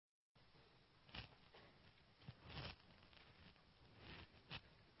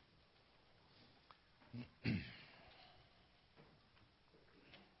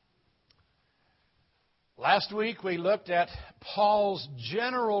Last week we looked at Paul's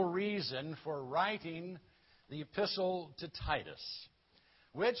general reason for writing the epistle to Titus,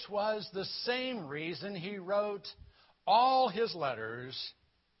 which was the same reason he wrote all his letters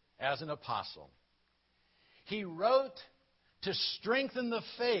as an apostle. He wrote to strengthen the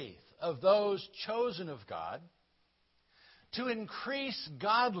faith of those chosen of God, to increase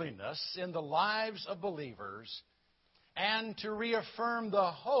godliness in the lives of believers, and to reaffirm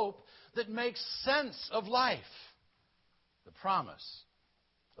the hope that makes sense of life, the promise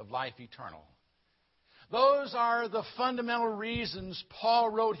of life eternal. Those are the fundamental reasons Paul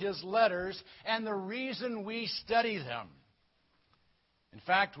wrote his letters and the reason we study them. In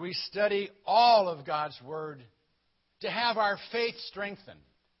fact, we study all of God's Word to have our faith strengthened,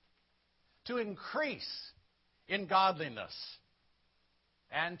 to increase in godliness,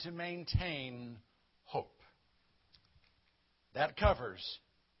 and to maintain hope. That covers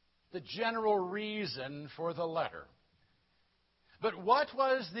the general reason for the letter. But what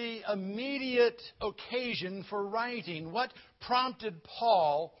was the immediate occasion for writing? What prompted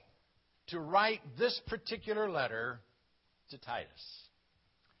Paul to write this particular letter to Titus?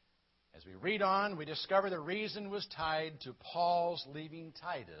 As we read on, we discover the reason was tied to Paul's leaving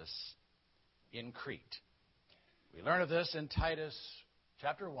Titus in Crete. We learn of this in Titus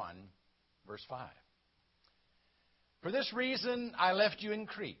chapter 1, verse 5. For this reason I left you in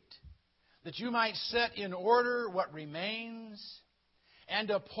Crete, that you might set in order what remains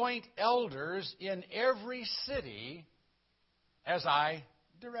and appoint elders in every city as I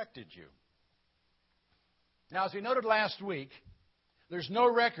directed you. Now, as we noted last week, there's no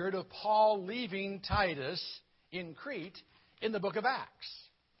record of Paul leaving Titus in Crete in the book of Acts.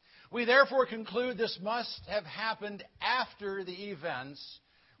 We therefore conclude this must have happened after the events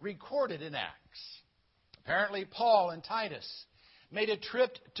recorded in Acts. Apparently, Paul and Titus made a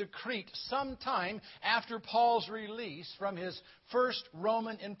trip to Crete sometime after Paul's release from his first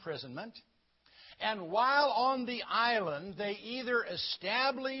Roman imprisonment. And while on the island, they either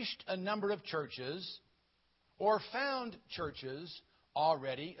established a number of churches or found churches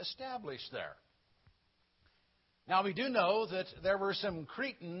already established there. Now, we do know that there were some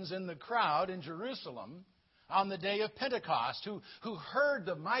Cretans in the crowd in Jerusalem on the day of Pentecost who heard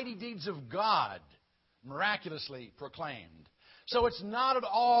the mighty deeds of God miraculously proclaimed. So it's not at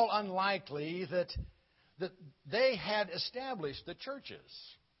all unlikely that they had established the churches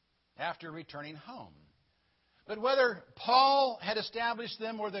after returning home. But whether Paul had established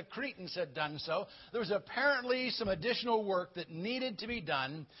them or the Cretans had done so, there was apparently some additional work that needed to be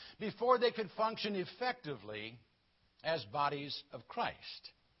done before they could function effectively as bodies of Christ.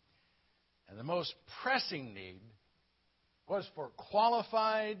 And the most pressing need was for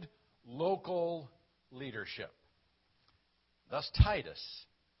qualified local leadership. Thus Titus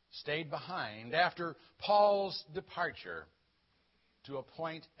stayed behind after Paul's departure to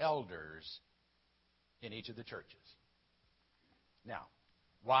appoint elders in each of the churches. Now,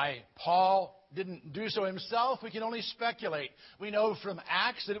 why Paul didn't do so himself, we can only speculate. We know from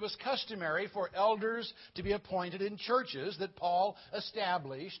Acts that it was customary for elders to be appointed in churches that Paul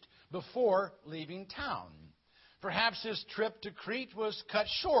established before leaving town. Perhaps his trip to Crete was cut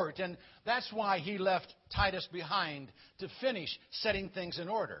short, and that's why he left Titus behind to finish setting things in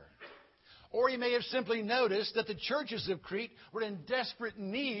order. Or he may have simply noticed that the churches of Crete were in desperate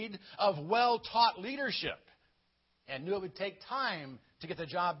need of well-taught leadership and knew it would take time to get the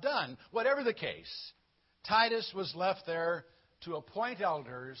job done. Whatever the case, Titus was left there to appoint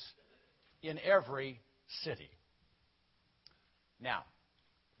elders in every city. Now,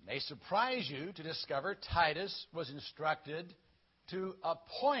 it may surprise you to discover Titus was instructed to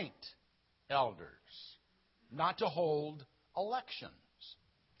appoint elders, not to hold elections.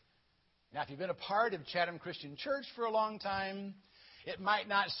 Now, if you've been a part of Chatham Christian Church for a long time, it might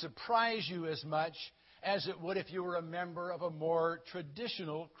not surprise you as much as it would if you were a member of a more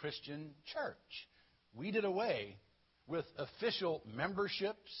traditional Christian church. We did away with official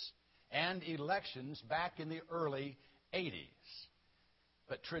memberships and elections back in the early 80s.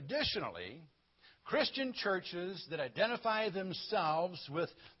 But traditionally, Christian churches that identify themselves with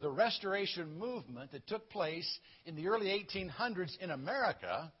the Restoration movement that took place in the early 1800s in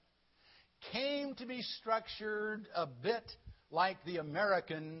America came to be structured a bit like the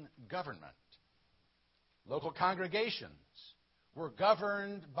American government. Local congregations were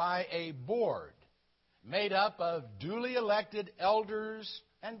governed by a board made up of duly elected elders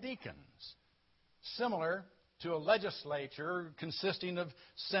and deacons, similar to a legislature consisting of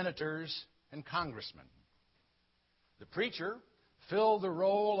senators and congressmen. The preacher filled the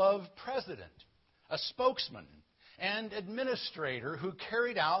role of president, a spokesman, and administrator who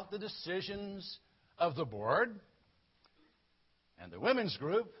carried out the decisions of the board, and the women's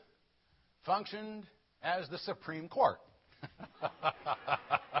group functioned as the Supreme Court.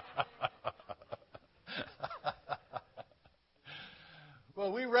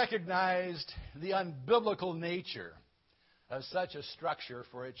 Well, we recognized the unbiblical nature of such a structure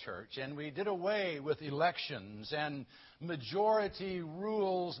for a church, and we did away with elections and majority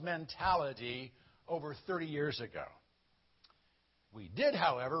rules mentality over 30 years ago. We did,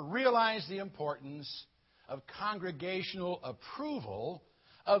 however, realize the importance of congregational approval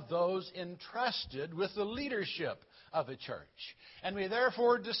of those entrusted with the leadership of a church. And we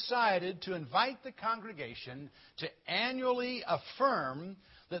therefore decided to invite the congregation to annually affirm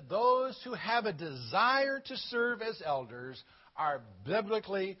that those who have a desire to serve as elders are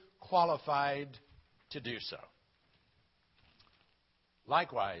biblically qualified to do so.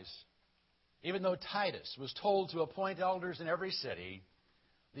 Likewise, even though Titus was told to appoint elders in every city,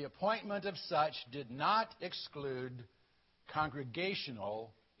 the appointment of such did not exclude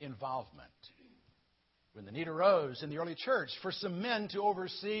congregational involvement. When the need arose in the early church for some men to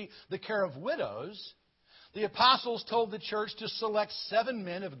oversee the care of widows, the apostles told the church to select 7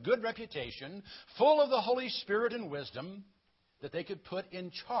 men of good reputation, full of the Holy Spirit and wisdom, that they could put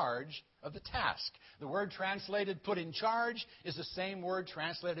in charge of the task. The word translated put in charge is the same word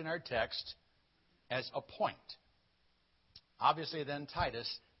translated in our text as appoint. Obviously, then,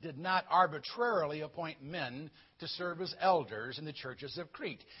 Titus did not arbitrarily appoint men to serve as elders in the churches of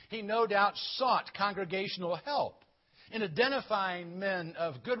Crete. He no doubt sought congregational help in identifying men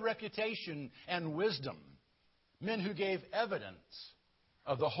of good reputation and wisdom, men who gave evidence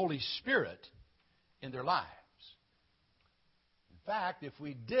of the Holy Spirit in their lives. In fact, if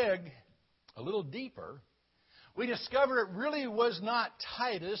we dig a little deeper, we discover it really was not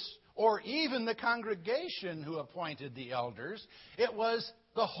Titus or even the congregation who appointed the elders. It was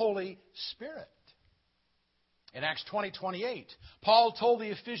the Holy Spirit. In Acts 20:28, Paul told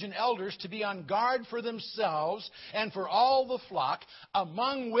the Ephesian elders to be on guard for themselves and for all the flock,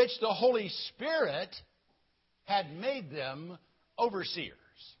 among which the Holy Spirit had made them overseers.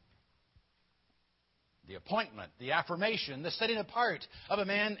 The appointment, the affirmation, the setting apart of a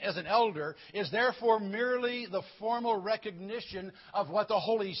man as an elder is therefore merely the formal recognition of what the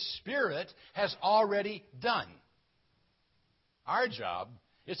Holy Spirit has already done. Our job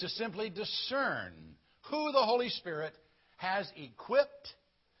is to simply discern who the Holy Spirit has equipped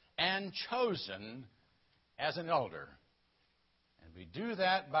and chosen as an elder. And we do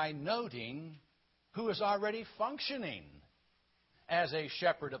that by noting who is already functioning as a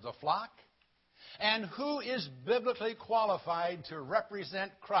shepherd of the flock and who is biblically qualified to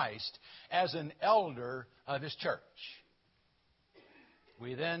represent Christ as an elder of His church.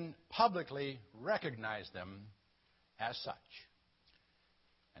 We then publicly recognize them as such.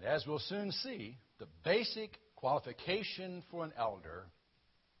 And as we'll soon see, the basic qualification for an elder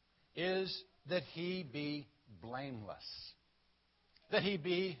is that he be blameless, that he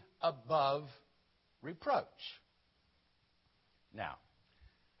be above reproach. Now,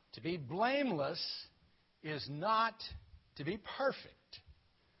 to be blameless is not to be perfect.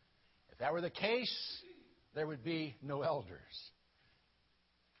 If that were the case, there would be no elders.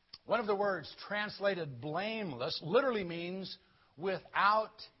 One of the words translated blameless literally means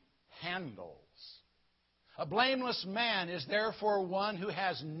without handles. A blameless man is therefore one who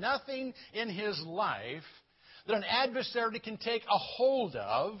has nothing in his life that an adversary can take a hold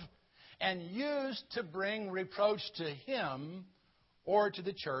of and use to bring reproach to him or to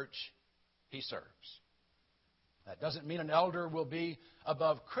the church he serves. That doesn't mean an elder will be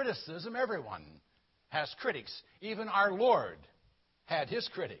above criticism. Everyone has critics. Even our Lord had His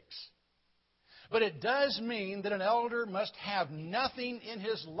critics. But it does mean that an elder must have nothing in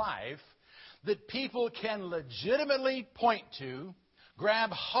his life that people can legitimately point to, grab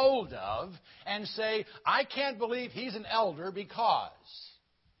hold of, and say, I can't believe he's an elder because.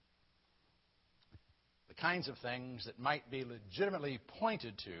 The kinds of things that might be legitimately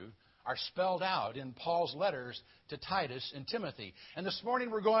pointed to are spelled out in Paul's letters to Titus and Timothy. And this morning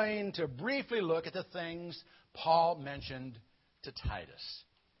we're going to briefly look at the things Paul mentioned to Titus.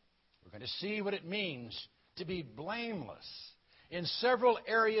 We're going to see what it means to be blameless in several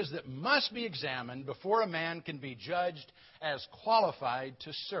areas that must be examined before a man can be judged as qualified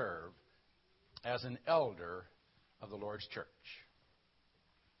to serve as an elder of the Lord's church.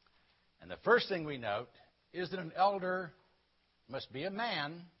 And the first thing we note is that an elder must be a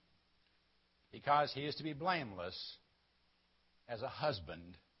man because he is to be blameless as a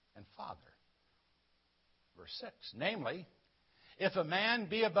husband and father. Verse 6, namely, if a man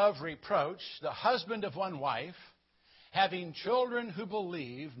be above reproach, the husband of one wife, having children who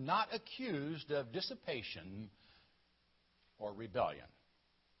believe, not accused of dissipation or rebellion.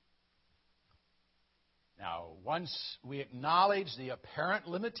 Now, once we acknowledge the apparent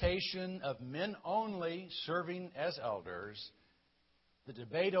limitation of men only serving as elders, the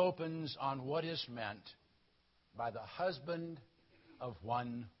debate opens on what is meant by the husband of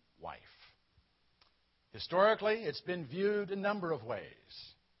one wife. Historically, it's been viewed a number of ways,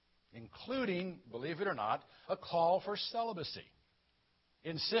 including, believe it or not, a call for celibacy,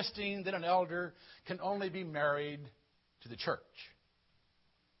 insisting that an elder can only be married to the church.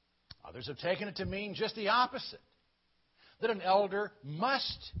 Others have taken it to mean just the opposite, that an elder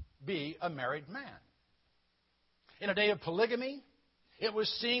must be a married man. In a day of polygamy, it was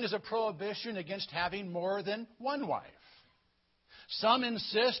seen as a prohibition against having more than one wife. Some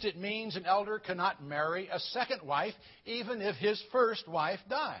insist it means an elder cannot marry a second wife, even if his first wife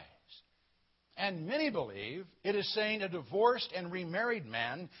dies. And many believe it is saying a divorced and remarried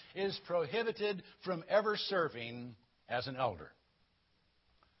man is prohibited from ever serving as an elder.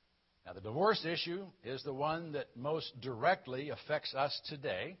 Now, the divorce issue is the one that most directly affects us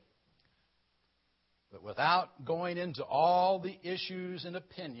today. But without going into all the issues and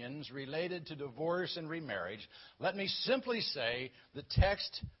opinions related to divorce and remarriage, let me simply say the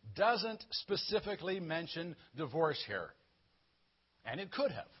text doesn't specifically mention divorce here. And it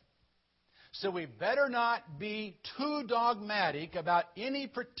could have. So we better not be too dogmatic about any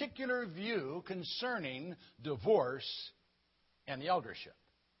particular view concerning divorce and the eldership.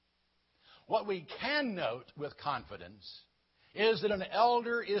 What we can note with confidence is that an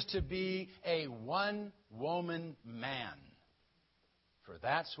elder is to be a one-woman man. For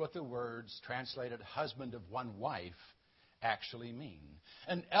that's what the words translated husband of one wife actually mean.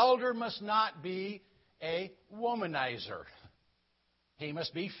 An elder must not be a womanizer. He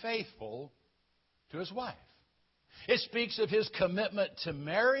must be faithful to his wife. It speaks of his commitment to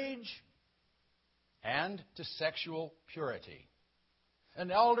marriage and to sexual purity. An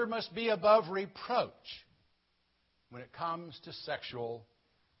elder must be above reproach when it comes to sexual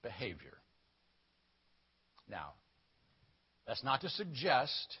behavior. Now, that's not to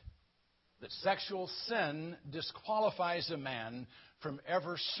suggest that sexual sin disqualifies a man from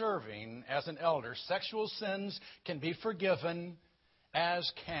ever serving as an elder. Sexual sins can be forgiven, as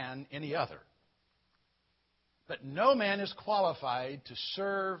can any other. But no man is qualified to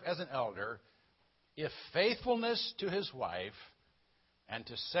serve as an elder if faithfulness to his wife and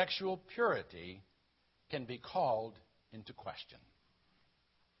to sexual purity can be called into question.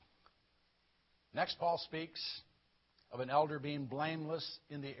 Next, Paul speaks of an elder being blameless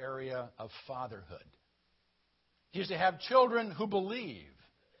in the area of fatherhood. He is to have children who believe,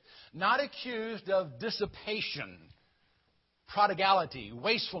 not accused of dissipation, prodigality,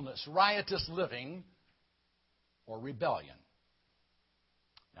 wastefulness, riotous living, or rebellion.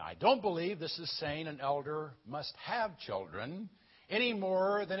 Now, I don't believe this is saying an elder must have children any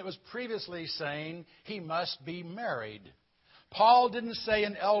more than it was previously saying he must be married. Paul didn't say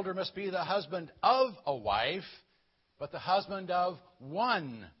an elder must be the husband of a wife, but the husband of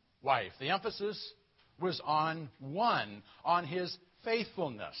one wife. The emphasis was on one, on his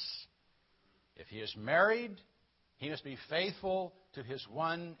faithfulness. If he is married, he must be faithful to his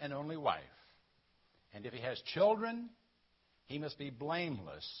one and only wife. And if he has children, he must be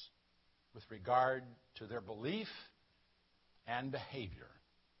blameless with regard to their belief and behavior.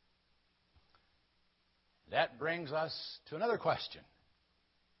 That brings us to another question.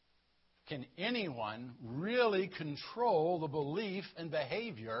 Can anyone really control the belief and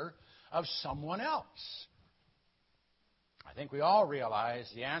behavior of someone else? I think we all realize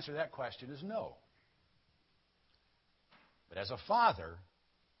the answer to that question is no. But as a father,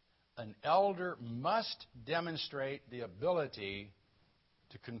 an elder must demonstrate the ability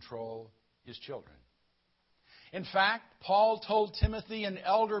to control his children. In fact, Paul told Timothy an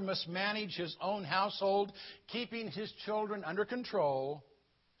elder must manage his own household, keeping his children under control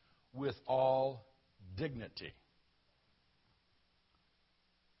with all dignity.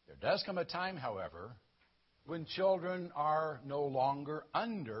 There does come a time, however, when children are no longer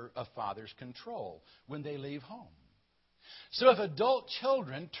under a father's control, when they leave home. So if adult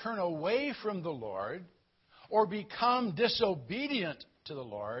children turn away from the Lord or become disobedient to the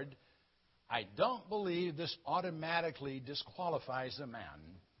Lord, I don't believe this automatically disqualifies a man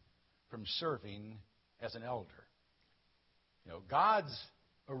from serving as an elder. God's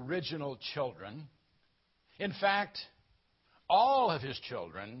original children, in fact, all of his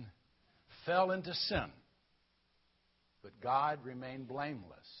children fell into sin. But God remained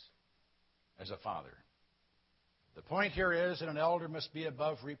blameless as a father. The point here is that an elder must be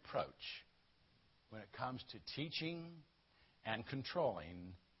above reproach when it comes to teaching and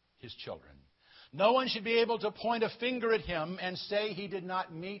controlling his children. No one should be able to point a finger at him and say he did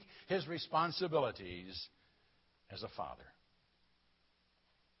not meet his responsibilities as a father.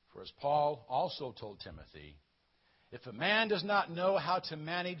 For as Paul also told Timothy, if a man does not know how to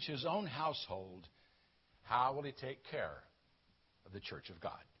manage his own household, how will he take care of the church of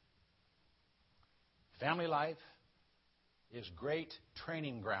God? Family life is great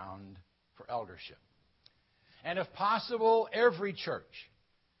training ground for eldership. And if possible, every church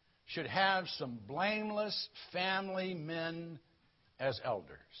should have some blameless family men as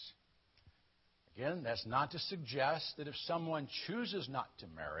elders. Again, that's not to suggest that if someone chooses not to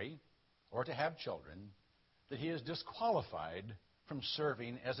marry or to have children, that he is disqualified from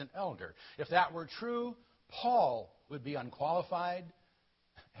serving as an elder. If that were true, Paul would be unqualified,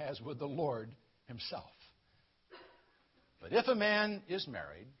 as would the Lord himself. But if a man is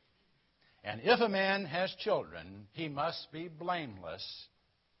married, and if a man has children, he must be blameless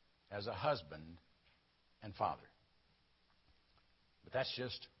as a husband and father. But that's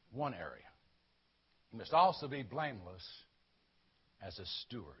just one area. He must also be blameless as a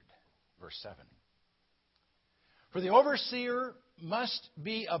steward. Verse 7. For the overseer must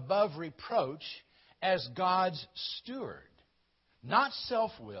be above reproach as God's steward, not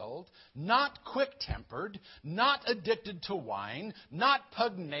self-willed, not quick-tempered, not addicted to wine, not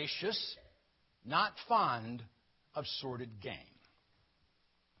pugnacious, not fond of sordid gain.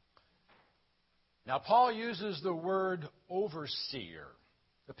 Now, Paul uses the word overseer,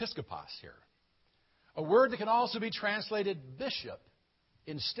 episkopos here, a word that can also be translated bishop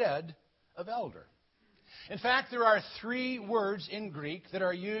instead of elder. In fact, there are three words in Greek that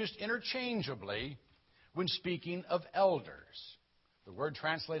are used interchangeably when speaking of elders. The word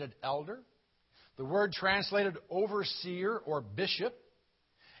translated elder, the word translated overseer or bishop,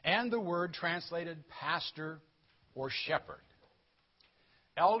 and the word translated pastor or shepherd.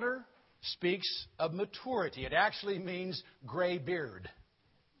 Elder speaks of maturity. It actually means gray beard.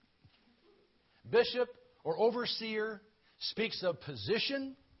 Bishop or overseer speaks of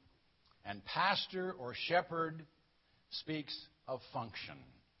position, and pastor or shepherd speaks of function.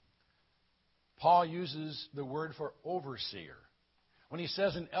 Paul uses the word for overseer when he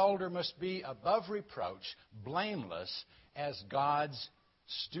says an elder must be above reproach, blameless as God's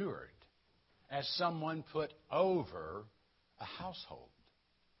steward, as someone put over a household.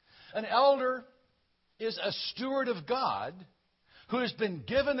 An elder is a steward of God who has been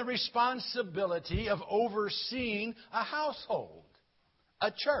given the responsibility of overseeing a household,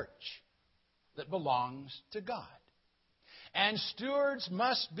 a church that belongs to God. And stewards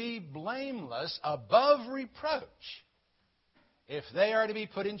must be blameless, above reproach, if they are to be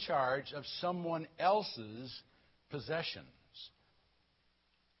put in charge of someone else's possessions.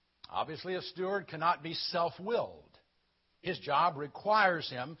 Obviously, a steward cannot be self-willed. His job requires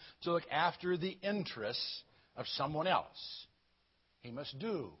him to look after the interests of someone else. He must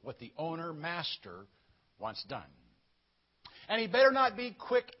do what the owner-master wants done. And he better not be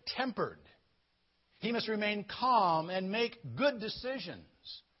quick-tempered. He must remain calm and make good decisions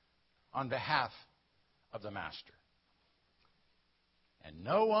on behalf of the master. And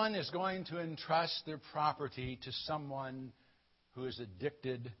no one is going to entrust their property to someone who is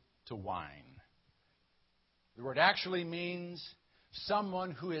addicted to wine. The word actually means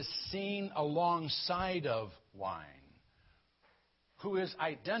someone who is seen alongside of wine, who is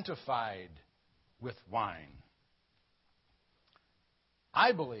identified with wine.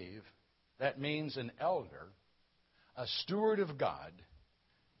 I believe that means an elder, a steward of God,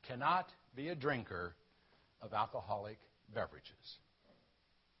 cannot be a drinker of alcoholic beverages.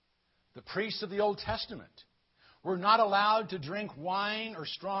 The priests of the Old Testament were not allowed to drink wine or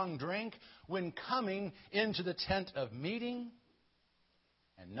strong drink when coming into the tent of meeting,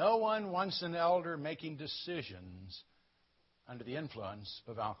 and no one wants an elder making decisions under the influence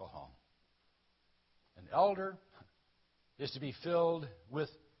of alcohol. An elder is to be filled with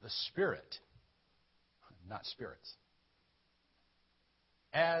the Spirit, not spirits.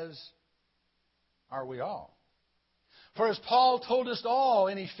 As are we all. For as Paul told us all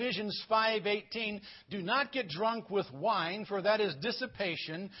in Ephesians 5:18, do not get drunk with wine, for that is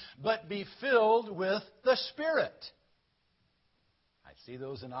dissipation, but be filled with the Spirit. I see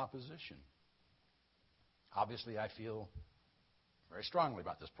those in opposition. Obviously, I feel very strongly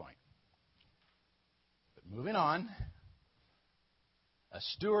about this point. But moving on, a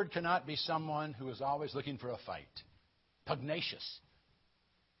steward cannot be someone who is always looking for a fight, pugnacious,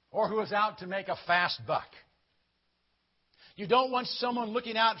 or who is out to make a fast buck. You don't want someone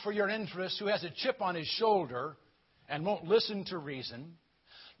looking out for your interests who has a chip on his shoulder and won't listen to reason.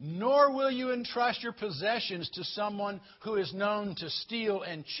 nor will you entrust your possessions to someone who is known to steal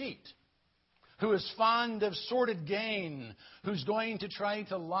and cheat, who is fond of sordid gain, who's going to try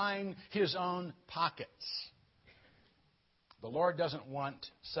to line his own pockets. The Lord doesn't want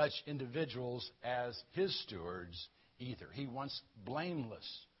such individuals as His stewards either. He wants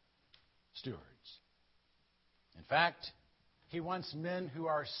blameless stewards. In fact, He wants men who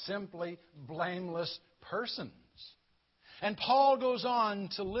are simply blameless persons. And Paul goes on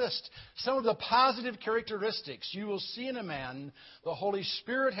to list some of the positive characteristics you will see in a man the Holy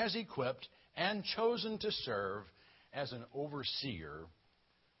Spirit has equipped and chosen to serve as an overseer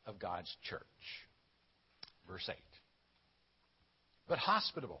of God's church. Verse 8. But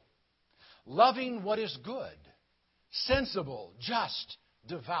hospitable, loving what is good, sensible, just,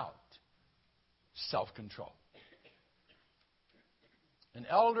 devout, self-control. An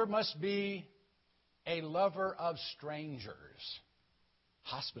elder must be a lover of strangers,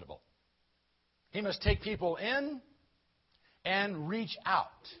 hospitable. He must take people in and reach out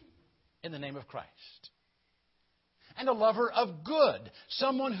in the name of Christ. And a lover of good,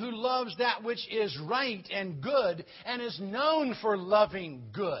 someone who loves that which is right and good and is known for loving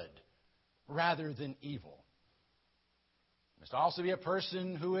good rather than evil. Must also be a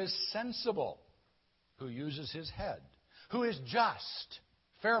person who is sensible, who uses his head, who is just,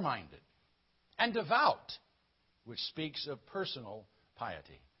 fair-minded, and devout, which speaks of personal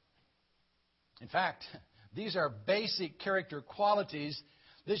piety. In fact, these are basic character qualities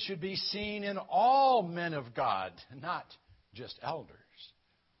that should be seen in all men of God, not just elders.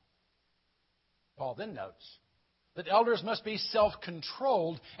 Paul then notes that elders must be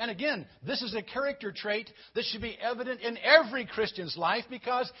self-controlled. And again, this is a character trait that should be evident in every Christian's life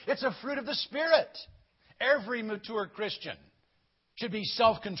because it's a fruit of the Spirit. Every mature Christian should be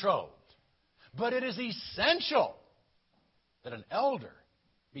self-controlled. But it is essential that an elder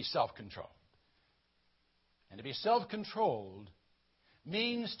be self-controlled. And to be self-controlled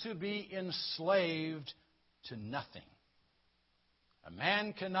means to be enslaved to nothing. A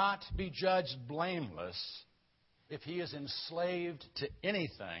man cannot be judged blameless if he is enslaved to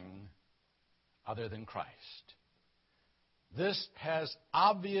anything other than Christ. This has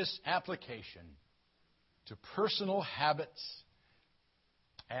obvious application to personal habits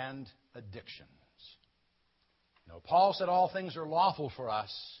and addictions. You know, Paul said all things are lawful for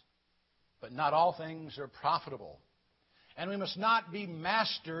us, but not all things are profitable. And we must not be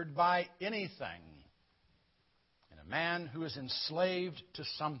mastered by anything. And a man who is enslaved to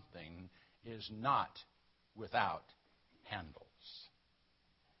something is not without handles.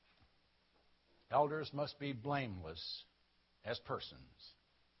 Elders must be blameless as persons,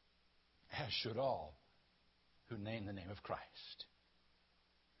 as should all who name the name of Christ.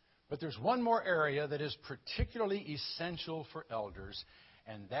 But there's one more area that is particularly essential for elders,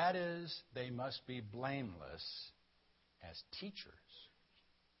 and that is they must be blameless as teachers.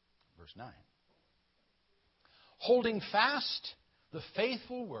 Verse 9. Holding fast the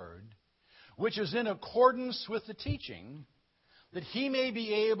faithful word, which is in accordance with the teaching, that he may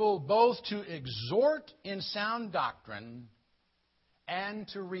be able both to exhort in sound doctrine and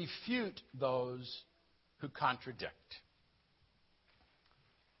to refute those who contradict.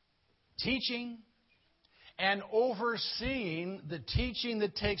 Teaching and overseeing the teaching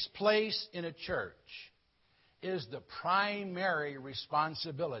that takes place in a church is the primary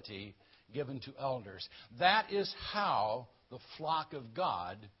responsibility given to elders. That is how the flock of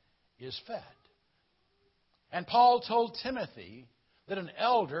God is fed. And Paul told Timothy that an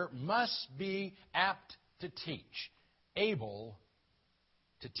elder must be apt to teach, able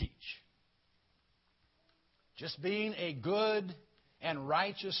to teach. Just being a good and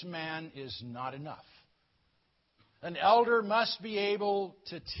righteous man is not enough. An elder must be able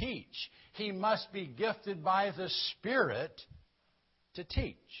to teach. He must be gifted by the Spirit to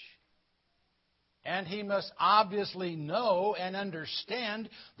teach. And he must obviously know and understand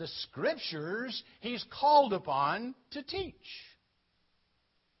the Scriptures he's called upon to teach.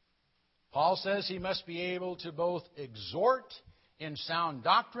 Paul says he must be able to both exhort in sound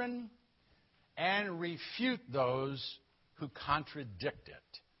doctrine and refute those who contradict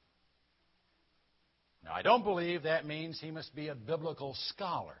it. Now, I don't believe that means he must be a biblical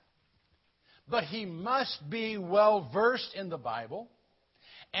scholar. But he must be well versed in the Bible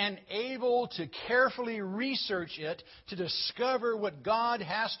and able to carefully research it to discover what God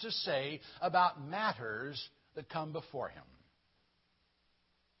has to say about matters that come before him.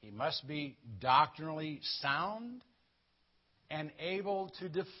 He must be doctrinally sound and able to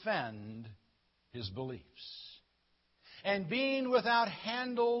defend his beliefs. And being without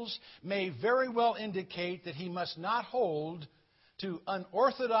handles may very well indicate that he must not hold to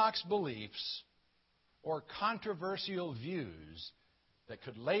unorthodox beliefs or controversial views that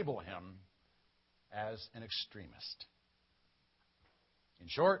could label him as an extremist. In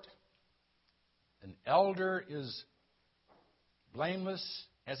short, an elder is blameless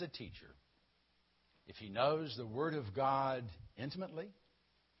as a teacher if he knows the Word of God intimately,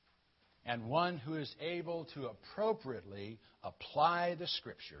 and one who is able to appropriately apply the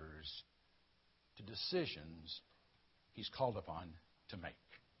Scriptures to decisions he's called upon to make.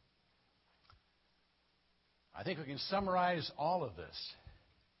 I think we can summarize all of this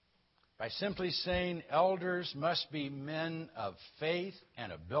by simply saying elders must be men of faith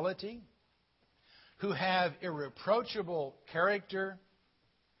and ability who have irreproachable character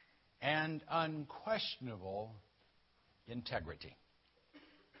and unquestionable integrity.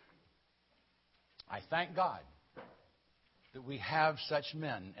 I thank God that we have such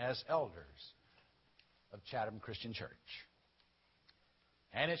men as elders of Chatham Christian Church.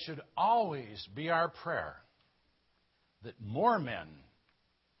 And it should always be our prayer that more men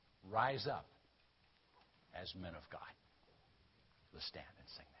rise up as men of God. Let's stand and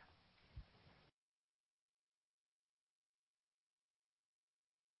sing that.